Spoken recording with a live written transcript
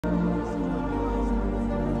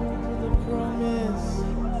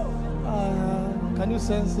Can you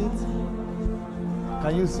sense it?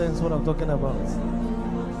 Can you sense what I'm talking about?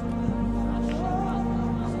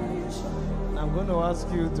 I'm going to ask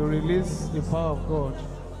you to release the power of God.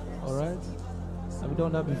 All right? Have you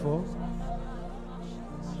done that before?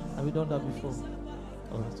 Have you done that before?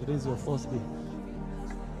 Oh, today is your first day.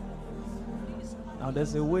 Now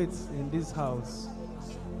there's a weight in this house.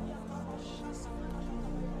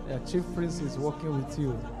 The chief prince is working with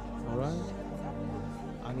you. All right?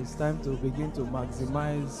 And it's time to begin to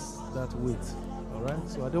maximize that weight. All right?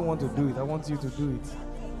 So I don't want to do it. I want you to do it.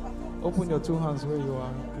 Open your two hands where you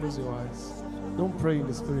are. Close your eyes. Don't pray in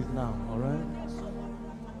the spirit now. All right?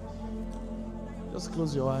 Just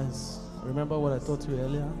close your eyes. Remember what I taught you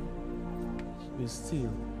earlier? Be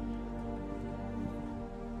still.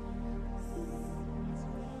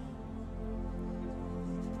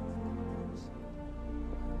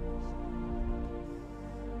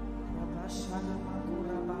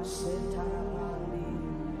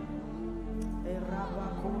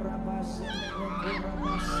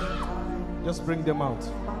 Just bring them out.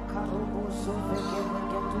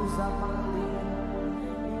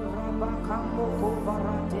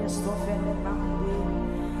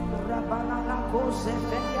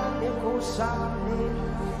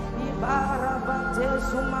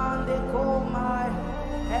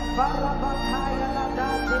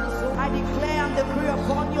 I declare and decree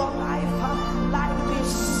upon your life, light be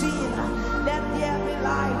seen. Let there be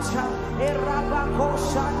light.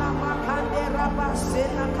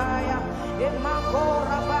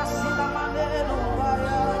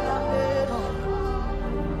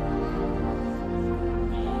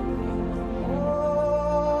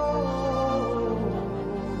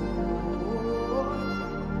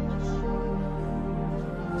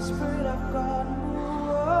 Spirit of God,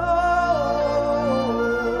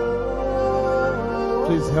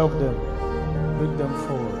 please help them. Bring them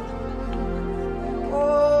forward.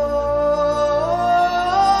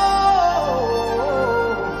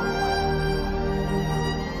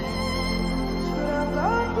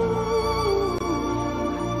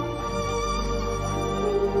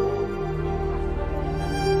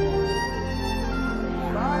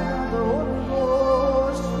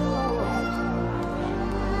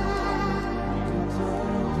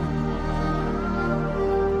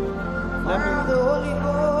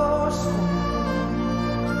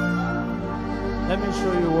 Let me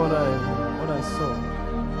show you what I saw.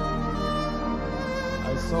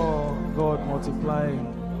 I saw God multiplying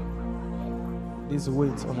this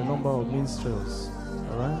weight on a number of minstrels.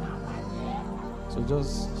 Alright? So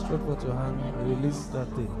just stretch out your hand and release that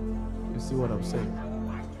thing. You see what I'm saying?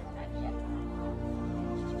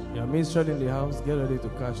 You're minstrel in the house, get ready to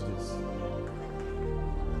catch this.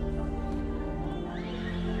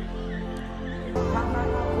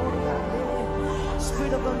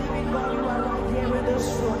 Spirit of the living God, you are right here in this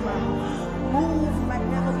room. Move like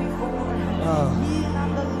never before. Heal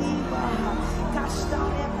and deliver. Cast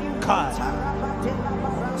down every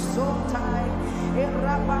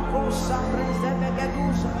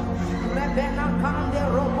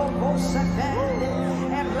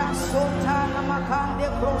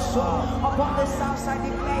upon the south side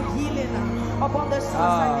declare healing. Upon the south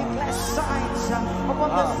side declare signs. Upon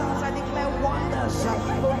the south side declare wonders.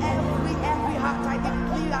 For every heart I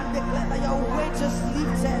declare and declare that your weight is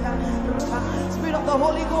lifted. Spirit of the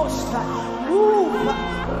Holy Ghost, move.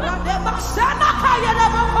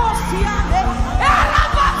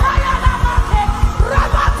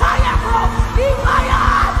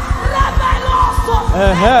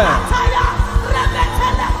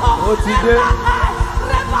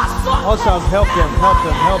 Ushers, help them, help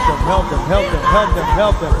them, help them, help them, help them, help them,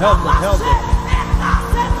 help them, help them, help them.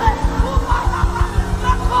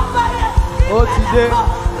 Oh, today.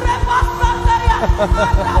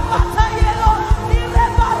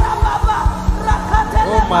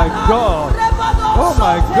 Oh my God. Oh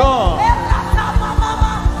my God.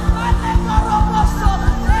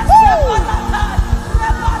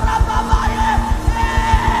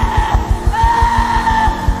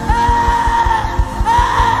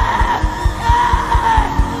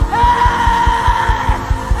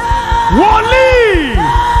 Wally!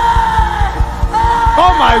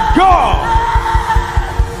 Oh my God!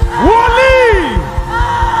 Wally!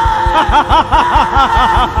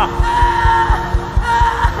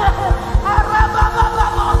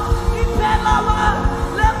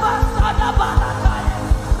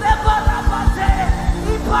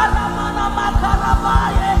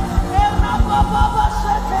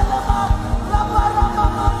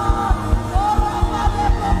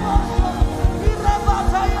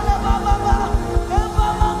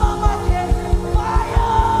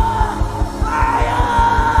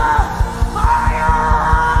 Fire!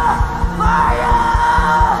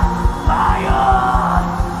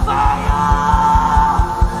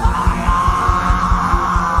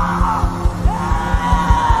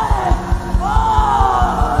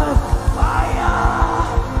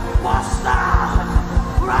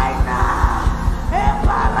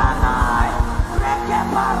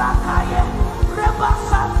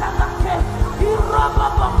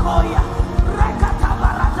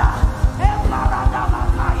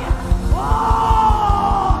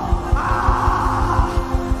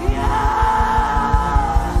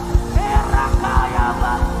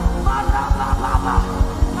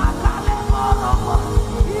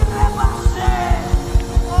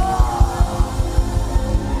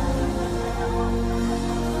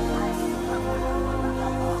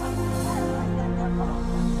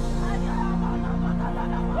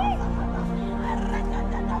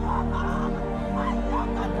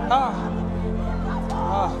 Ah.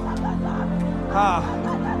 Ah.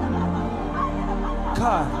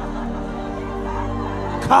 Kai.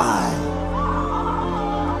 Kai.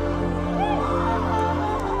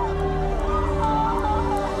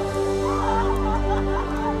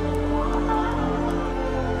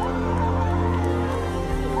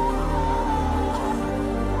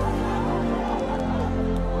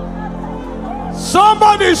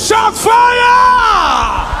 Somebody shout fire!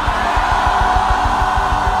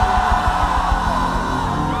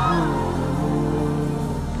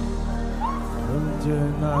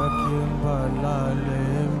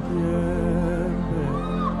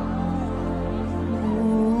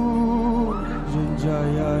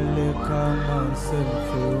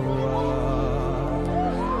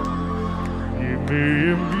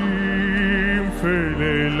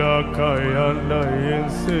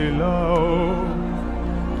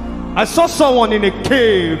 I saw someone in a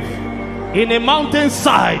cave, in a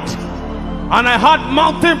mountainside, and I heard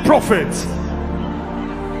mountain prophet.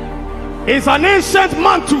 It's an ancient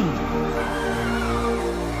mantle,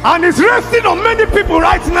 and it's resting on many people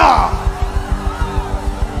right now.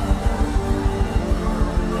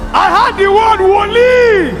 I heard the word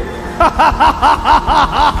Woli.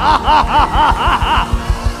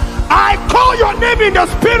 I call your name in the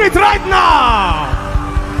spirit right now.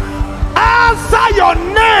 Answer your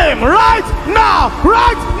name right now,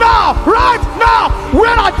 right now, right now.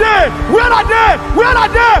 Where are they? Where are they? Where are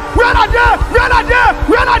they? Where are they? Where are they?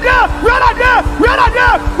 Where are they? Where are they? Where are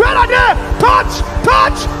they? Where are they? Touch,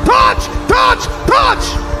 touch, touch, touch, touch.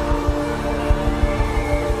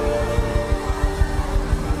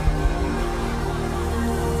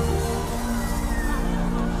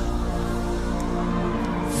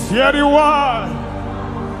 Fiery one,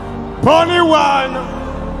 Pony one.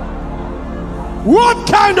 What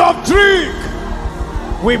kind of drink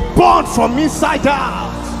we burn from inside out?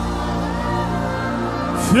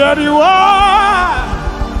 Fiery one,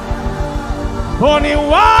 Pony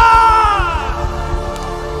one.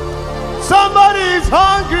 Somebody is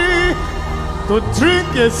hungry to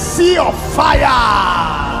drink a sea of fire.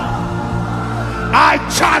 I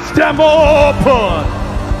charge them open.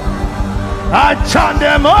 I charge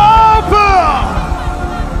them open.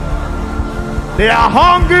 They are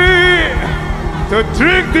hungry to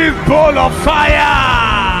drink this bowl of fire.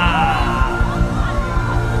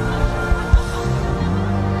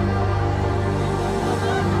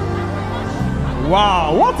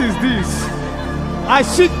 Wow, what is this? I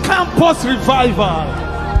see campus revival.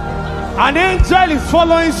 An angel is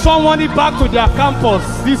following somebody back to their campus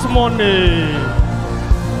this morning.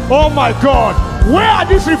 Oh my God, where are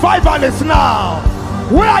these revivalists now?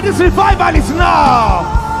 Where are these revivalists now?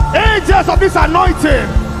 Angels of this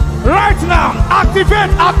anointing. Right now,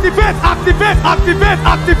 activate, activate, activate, activate,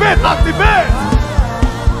 activate, activate.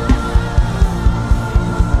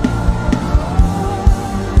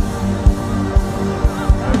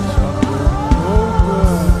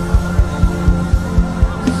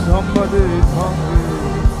 Somebody is hungry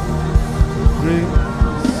to drink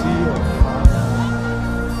the sea of fire.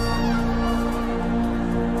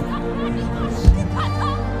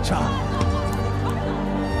 Child.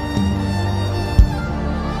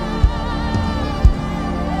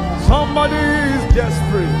 Somebody is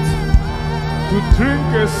desperate to drink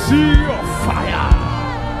a sea of fire.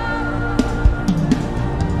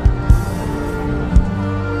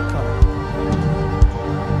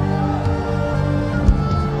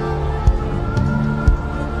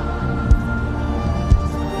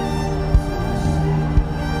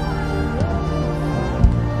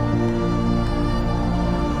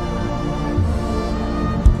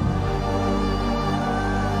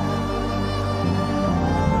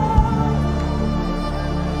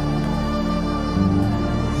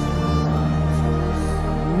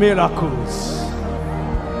 Miracles,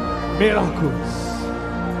 miracles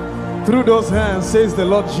through those hands, says the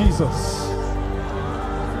Lord Jesus.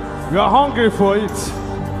 You are hungry for it,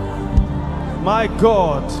 my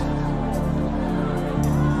God.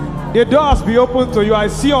 The doors be open to you. I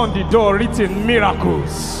see on the door written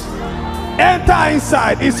miracles. Enter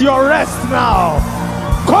inside. It's your rest now.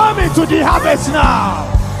 Come into the harvest now.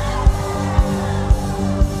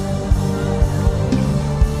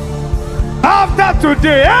 After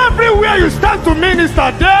today, everywhere you stand to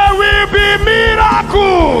minister, there will be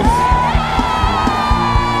miracles.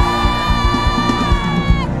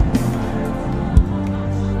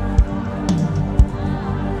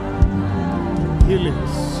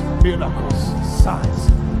 Healings, miracles,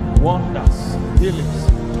 signs, wonders,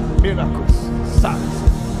 healings, miracles, signs,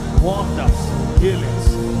 wonders,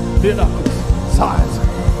 healings, miracles, signs,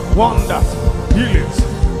 wonders, healings,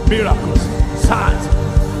 miracles, signs,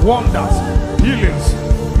 wonders, healings,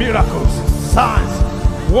 miracles, signs,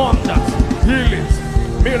 wonders, healings,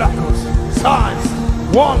 miracles, signs,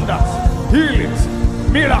 wonders, healings,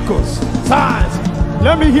 miracles, signs.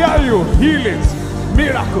 Let me hear you. Healings,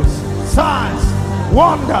 miracles, signs,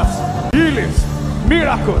 wonders, healings,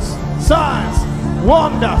 miracles, signs,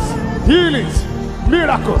 wonders, healings,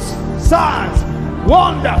 miracles, signs,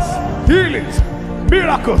 wonders, healings,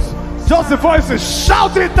 miracles. Just the voices,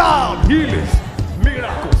 shout it out. Healings,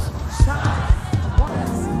 miracles, signs,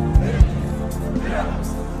 wonders,